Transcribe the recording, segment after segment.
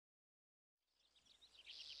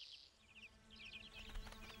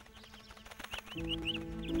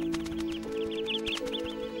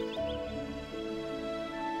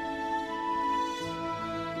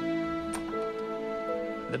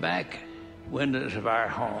The back windows of our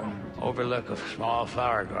home overlook a small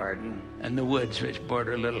flower garden and the woods which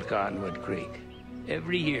border Little Cottonwood Creek.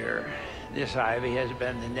 Every year, this ivy has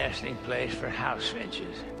been the nesting place for house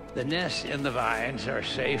finches. The nests in the vines are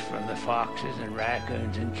safe from the foxes and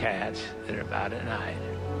raccoons and cats that are about at night.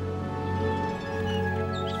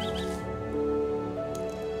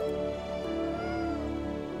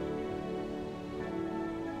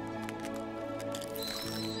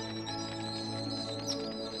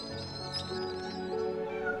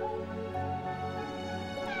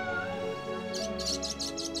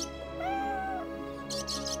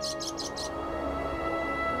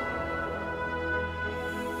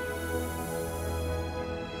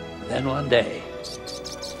 Then one day,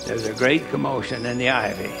 there's a great commotion in the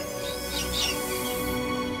ivy.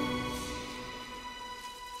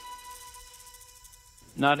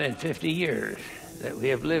 Not in 50 years that we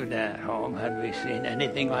have lived in that home had we seen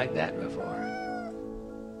anything like that before.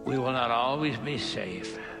 We will not always be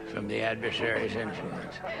safe from the adversary's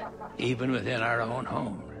influence, even within our own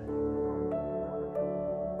home.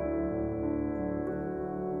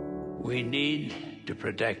 We need to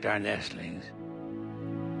protect our nestlings.